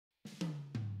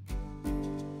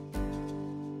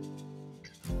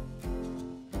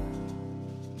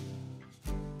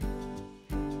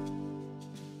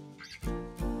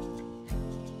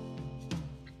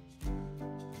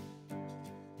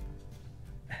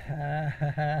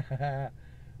Hi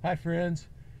friends,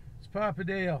 it's Papa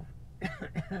Dale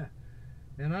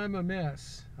and I'm a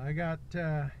mess. I got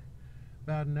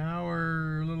about an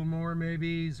hour, a little more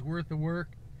maybe, worth of work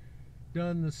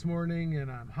done this morning,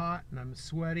 and I'm hot and I'm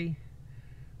sweaty,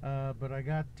 but I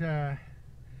got the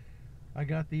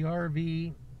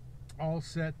RV all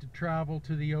set to travel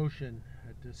to the ocean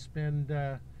to spend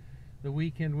the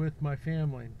weekend with my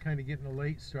family. I'm kind of getting a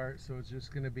late start, so it's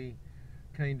just going to be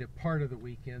kind of part of the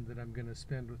weekend that I'm going to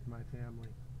spend with my family.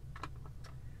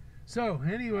 So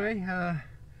anyway,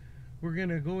 we're going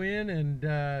to go in and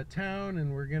town,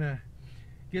 and we're going to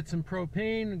get some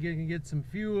propane, get some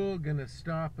fuel, going to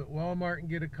stop at Walmart and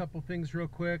get a couple things real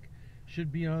quick.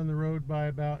 Should be on the road by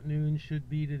about noon, should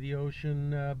be to the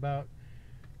ocean about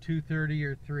 2:30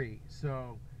 or 3.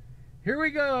 So here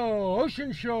we go,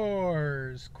 Ocean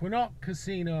Shores, Quinault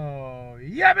Casino,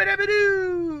 yabba dabba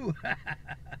doo!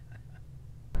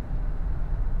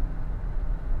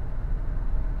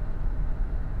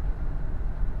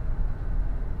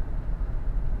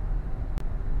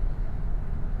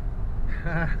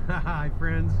 Hi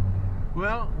friends.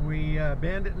 Well,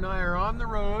 Bandit and I are on the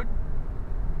road.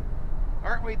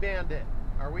 Aren't we, Bandit?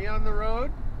 Are we on the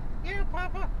road? Yeah,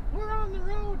 Papa, we're on the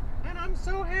road, and I'm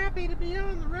so happy to be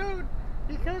on the road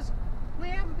because we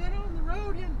haven't been on the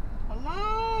road in a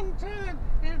long time,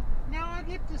 and now I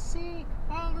get to see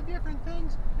all the different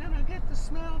things, and I get to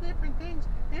smell different things,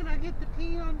 and I get to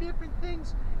pee on different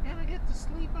things, and I get to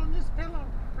sleep on this pillow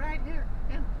right here.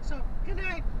 And so, good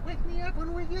night. Wake me up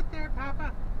when we get there,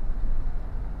 Papa.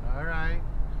 All right.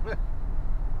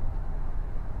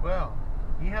 Well,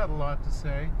 he had a lot to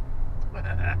say.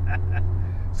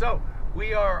 So,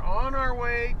 we are on our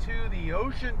way to the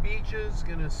ocean beaches,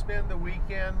 gonna spend the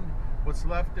weekend, what's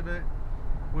left of it,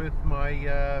 with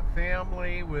my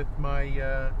family, with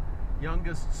my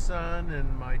youngest son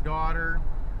and my daughter,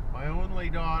 my only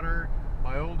daughter.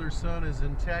 My older son is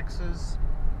in Texas.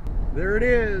 There it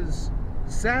is,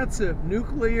 recessive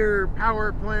nuclear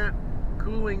power plant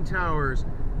cooling towers.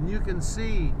 And you can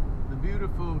see the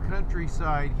beautiful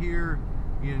countryside here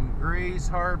in Grays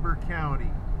Harbor County.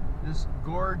 Just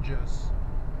gorgeous.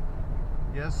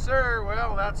 Yes, sir.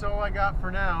 Well, that's all I got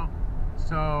for now.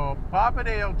 So, Papa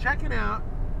Dale, check it out.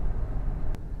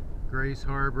 Grays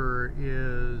Harbor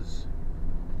is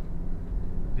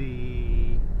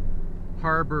the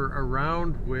harbor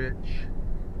around which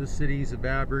the cities of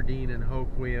Aberdeen and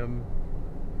Hoquiam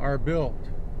are built.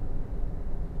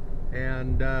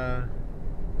 And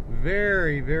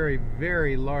very, very,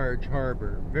 very large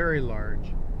harbor. Very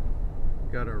large.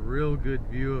 Got a real good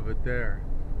view of it there.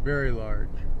 Very large.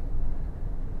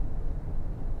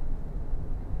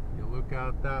 You look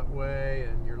out that way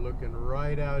and you're looking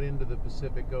right out into the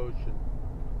Pacific Ocean.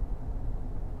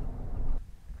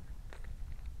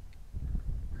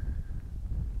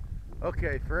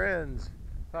 Okay, friends,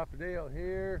 Papa Dale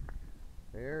here.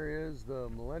 There is the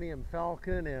Millennium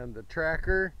Falcon and the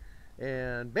tracker.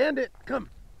 And Bandit, come.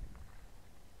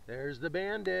 There's the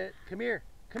Bandit. Come here,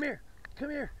 come here, come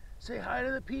here. Say hi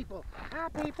to the people. Hi,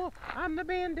 people. I'm the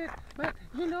Bandit. But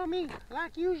you know me,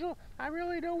 like usual, I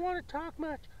really don't want to talk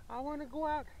much. I want to go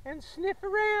out and sniff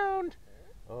around.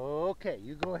 Okay,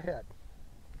 you go ahead.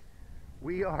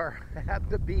 We are at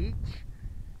the beach,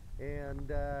 and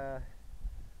the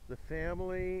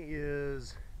family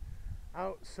is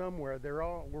out somewhere.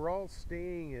 We're all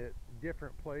staying at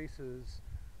different places.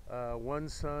 One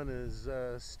son is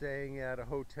staying at a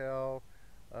hotel.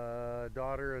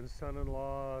 Daughter and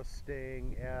son-in-law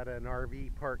staying at an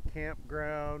RV park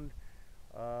campground.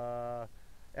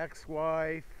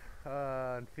 Ex-wife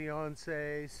and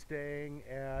fiance staying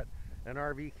at an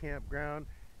RV campground.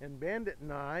 And Bandit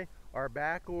and I are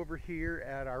back over here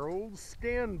at our old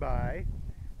standby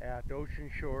at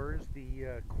Ocean Shores,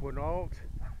 the Quinault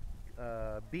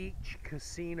Beach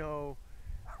Casino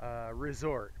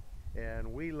Resort,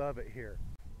 and we love it here.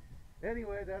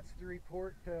 Anyway, that's the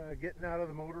report. Getting out of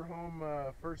the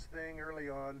motorhome first thing early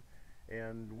on,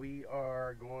 and we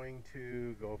are going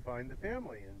to go find the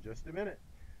family in just a minute.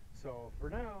 So for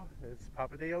now, it's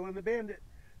Papa Dale and the Bandit.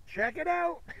 Check it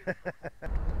out!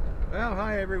 Well,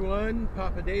 hi everyone,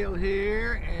 Papa Dale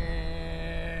here,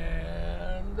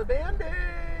 and the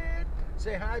Bandit.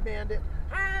 Say hi, Bandit.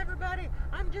 Hi everybody,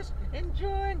 I'm just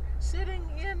enjoying sitting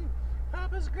in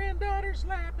Papa's granddaughter's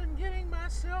lap and getting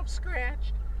myself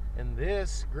scratched. And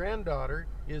this granddaughter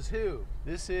is who?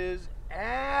 This is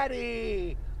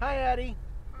Addie. Hi, Addie.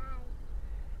 Hi.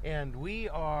 And we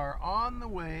are on the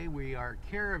way. We are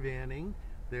caravanning.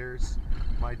 There's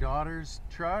my daughter's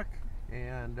truck,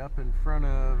 and up in front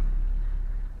of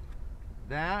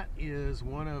that is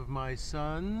one of my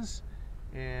sons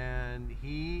and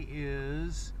he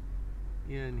is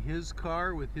in his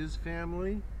car with his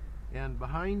family, and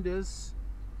behind us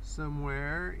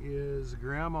somewhere is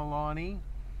Grandma Lonnie,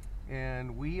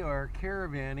 and we are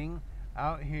caravanning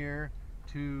out here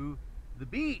to the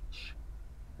beach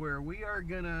where we are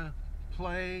gonna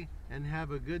play and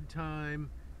have a good time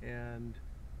and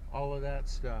all of that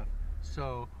stuff.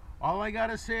 So all I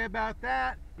gotta say about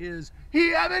that is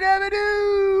yabba dabba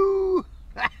doo.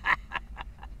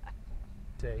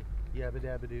 Say yabba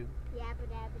dabba doo. Yabba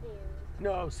dabba doo.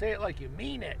 No, say it like you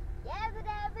mean it. Yabba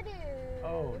dabba doo.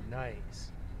 Oh,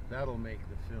 nice. That'll make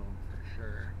the film for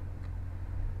sure.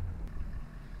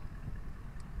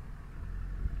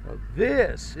 Well,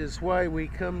 this is why we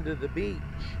come to the beach.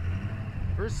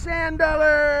 For sand dollars!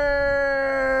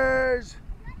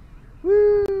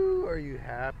 Woo! Are you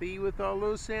happy with all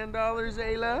those sand dollars,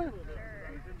 Ayla?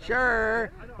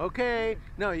 Sure. Okay.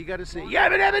 No, you gotta say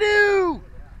yabba dabba doo!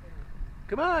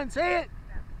 Come on, say it.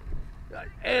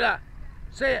 Ayla,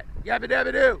 say it. Yabba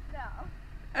dabba doo. No.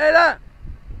 Ayla!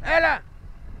 Ayla!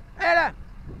 Ayla!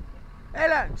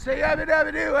 Ayla! Say yabba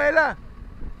dabba doo, Ayla!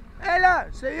 Ayla!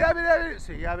 Say yabba dabba doo!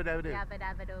 Say yabba dabba doo. Yabba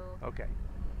dabba doo. Okay.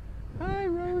 Hi,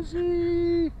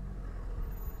 Rosie!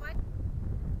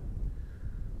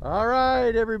 All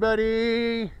right,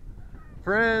 everybody,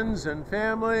 friends and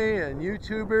family and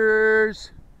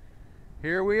YouTubers,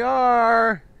 here we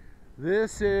are.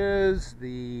 This is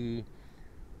the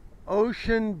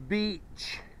Ocean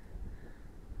Beach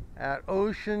at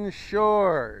Ocean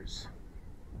Shores.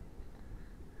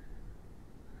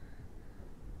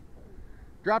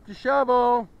 Dropped a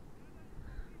shovel.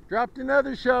 Dropped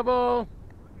another shovel.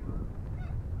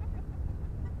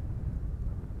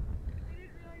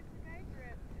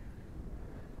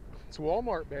 It's a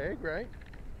Walmart bag, right?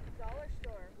 Dollar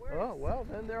store. Worse. Oh, well,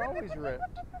 then they're always ripped.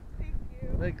 Thank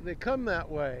you. They come that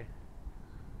way.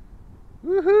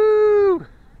 Woohoo!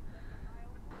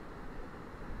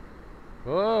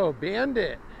 Oh,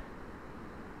 Bandit.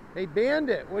 Hey,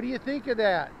 Bandit, what do you think of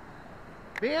that?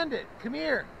 Bandit, come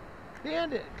here.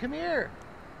 Bandit, come here.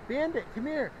 Bandit, come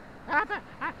here. Papa,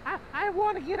 I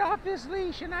want to get off this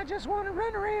leash and I just want to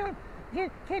run around.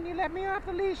 Can you let me off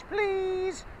the leash,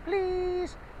 please?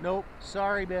 Please? Nope,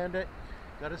 sorry, Bandit.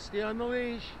 Gotta stay on the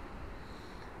leash.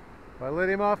 If I let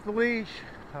him off the leash,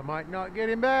 I might not get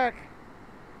him back.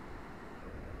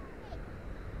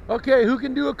 Okay, who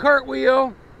can do a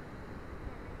cartwheel?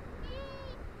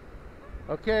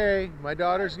 Okay, my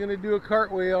daughter's gonna do a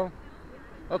cartwheel.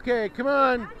 Okay, come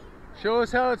on. Show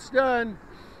us how it's done.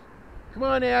 Come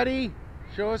on, Addie.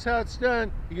 Show us how it's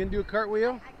done. You gonna do a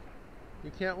cartwheel?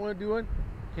 You can't want to do one?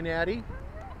 Can Addie?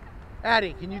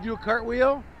 Addie, can you do a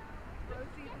cartwheel?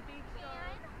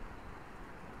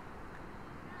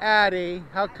 Addie,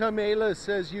 how come Ayla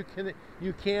says you can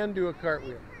do a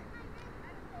cartwheel?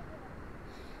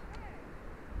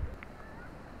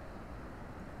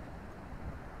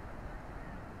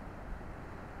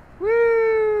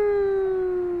 Woo!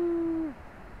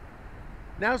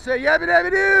 Now say yabba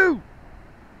dabba doo!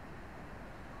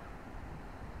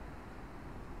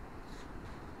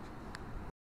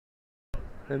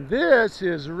 And this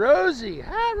is Rosie.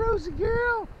 Hi, Rosie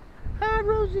girl. Hi,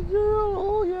 Rosie girl.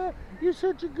 Oh, yeah, you're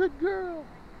such a good girl.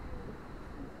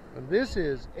 And this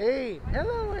is Abe.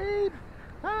 Hello, Abe.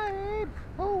 Hi, Abe.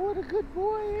 Oh, what a good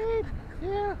boy, Abe.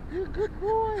 Yeah, you're a good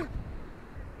boy.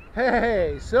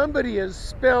 Hey, somebody is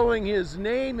spelling his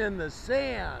name in the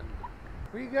sand.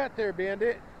 What you got there,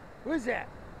 Bandit? What is that?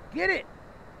 Get it.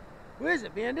 What is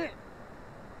it, Bandit?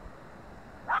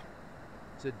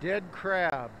 It's a dead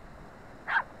crab.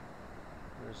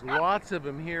 There's lots of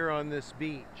them here on this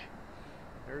beach.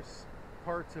 There's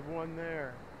parts of one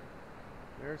there.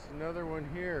 There's another one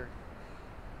here.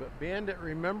 But Bandit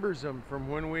remembers them from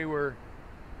when we were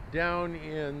down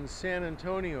in San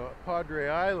Antonio at Padre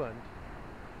Island,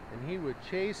 and he would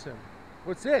chase them.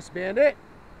 What's this, Bandit?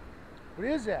 What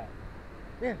is that?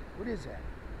 Bandit, what is that?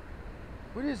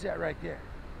 What is that right there?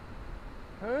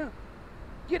 Huh?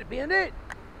 Get it, Bandit!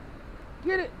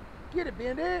 Get it! Get it,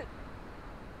 Bandit!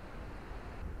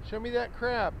 Show me that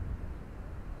crab.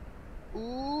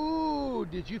 Ooh,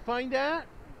 did you find that?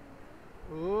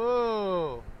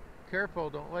 Oh, careful,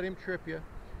 don't let him trip you.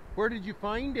 Where did you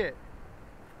find it?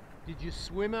 Did you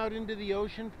swim out into the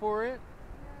ocean for it?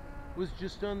 Was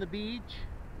just on the beach?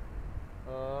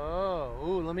 Oh,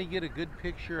 ooh, let me get a good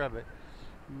picture of it.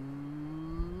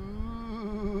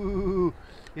 Ooh,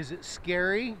 is it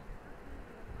scary?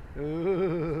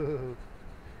 Ooh.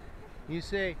 You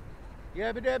say,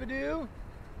 yabba dabba doo?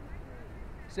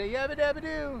 Say yabba dabba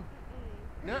doo.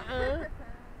 Nuh-uh.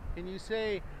 Can you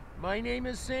say, my name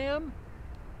is Sam?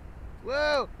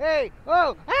 Whoa, hey,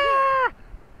 oh, ah!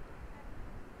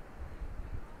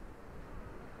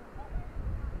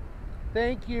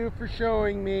 Thank you for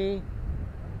showing me.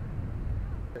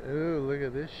 Ooh, look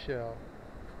at this shell.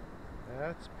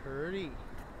 That's pretty.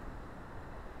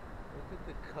 Look at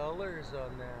the colors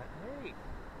on that. Hey,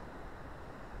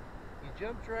 you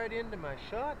jumped right into my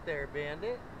shot there,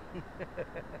 Bandit.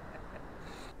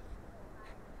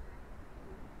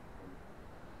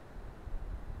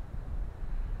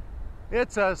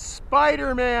 It's a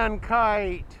Spider-Man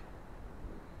kite.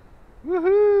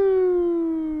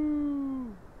 Woohoo!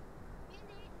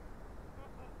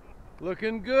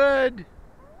 Looking good.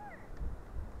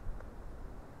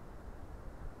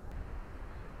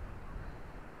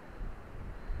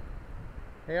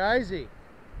 Hey, Izzy,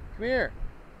 come here.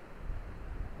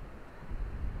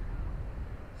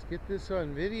 Let's get this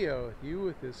on video with you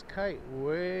with this kite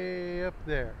way up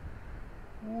there.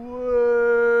 Way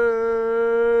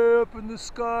up in the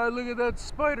sky. Look at that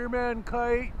Spider-Man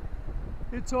kite.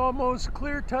 It's almost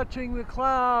clear touching the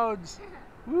clouds.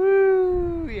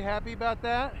 Woo! You happy about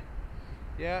that?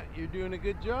 Yeah, you're doing a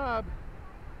good job.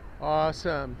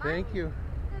 Awesome. Thank you.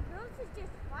 The girls is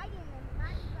just fighting and not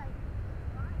like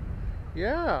flying.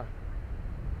 Yeah.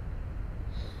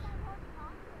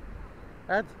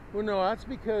 Well, no, that's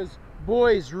because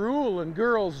boys rule and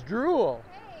girls drool.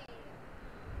 Hey.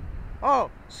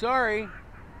 Oh, sorry.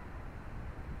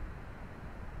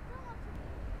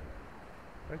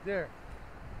 Right there.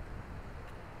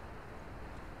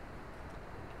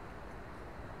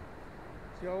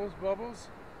 See all those bubbles?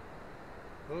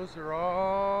 Those are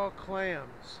all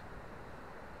clams.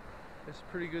 It's a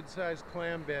pretty good sized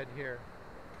clam bed here.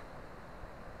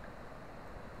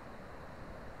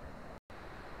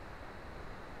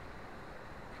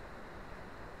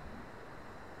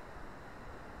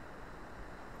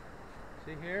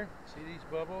 See here? See these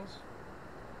bubbles?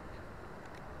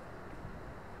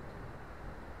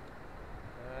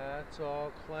 That's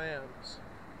all clams.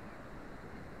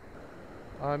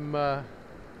 I'm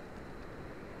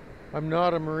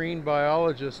not a marine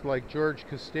biologist like George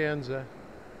Costanza.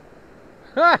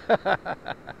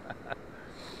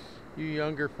 You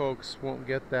younger folks won't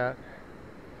get that.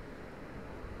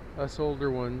 Us older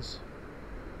ones,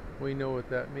 we know what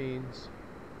that means.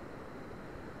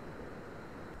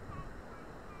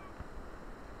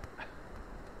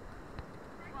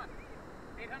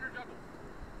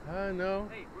 I know.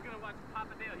 Hey, we're gonna watch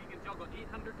Papa Dale. He can juggle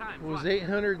 800 times. It was Watch.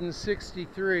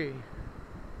 863. See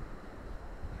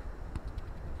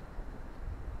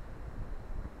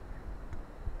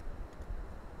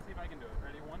if I can do it.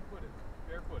 Ready? One-footed,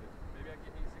 barefooted. Maybe I can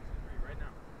get 863 right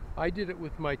now. I did it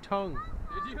with my tongue.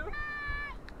 Did you?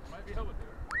 Might be able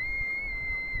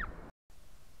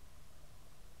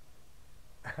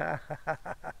to.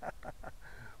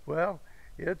 Well,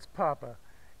 it's Papa.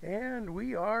 And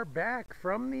we are back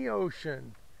from the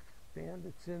ocean.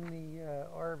 Bandit's in the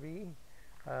RV,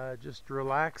 just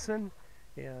relaxing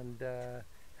and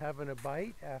having a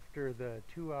bite after the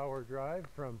 2-hour drive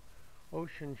from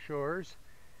ocean shores.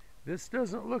 This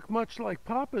doesn't look much like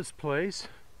Papa's place,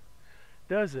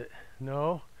 does it?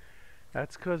 No,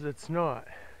 that's because it's not.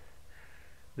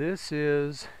 This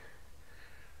is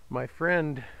my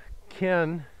friend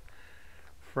Ken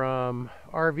from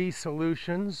RV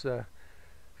Solutions,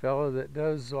 fellow that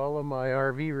does all of my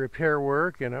RV repair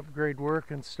work and upgrade work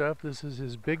and stuff. This is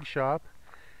his big shop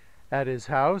at his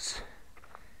house,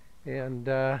 and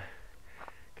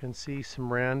can see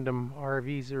some random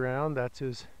RVs around. That's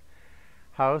his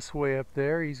house way up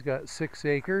there. He's got 6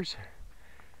 acres.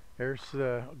 There's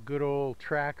the good old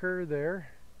tracker there.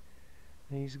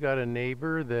 And he's got a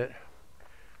neighbor that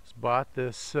has bought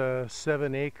this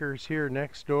 7 acres here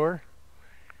next door,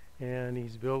 and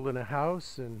he's building a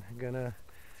house and gonna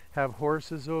have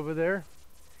horses over there.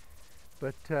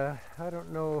 But I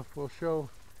don't know if we'll show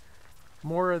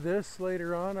more of this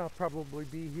later on. I'll probably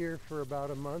be here for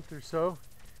about a month or so,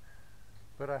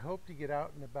 but I hope to get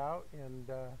out and about and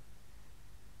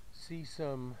see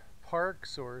some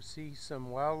parks or see some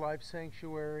wildlife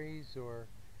sanctuaries or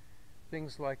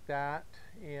things like that,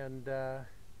 and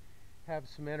have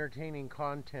some entertaining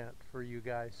content for you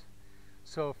guys.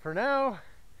 So for now,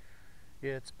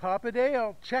 it's Papa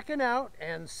Dale checking out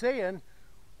and saying,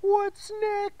 "What's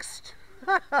next?"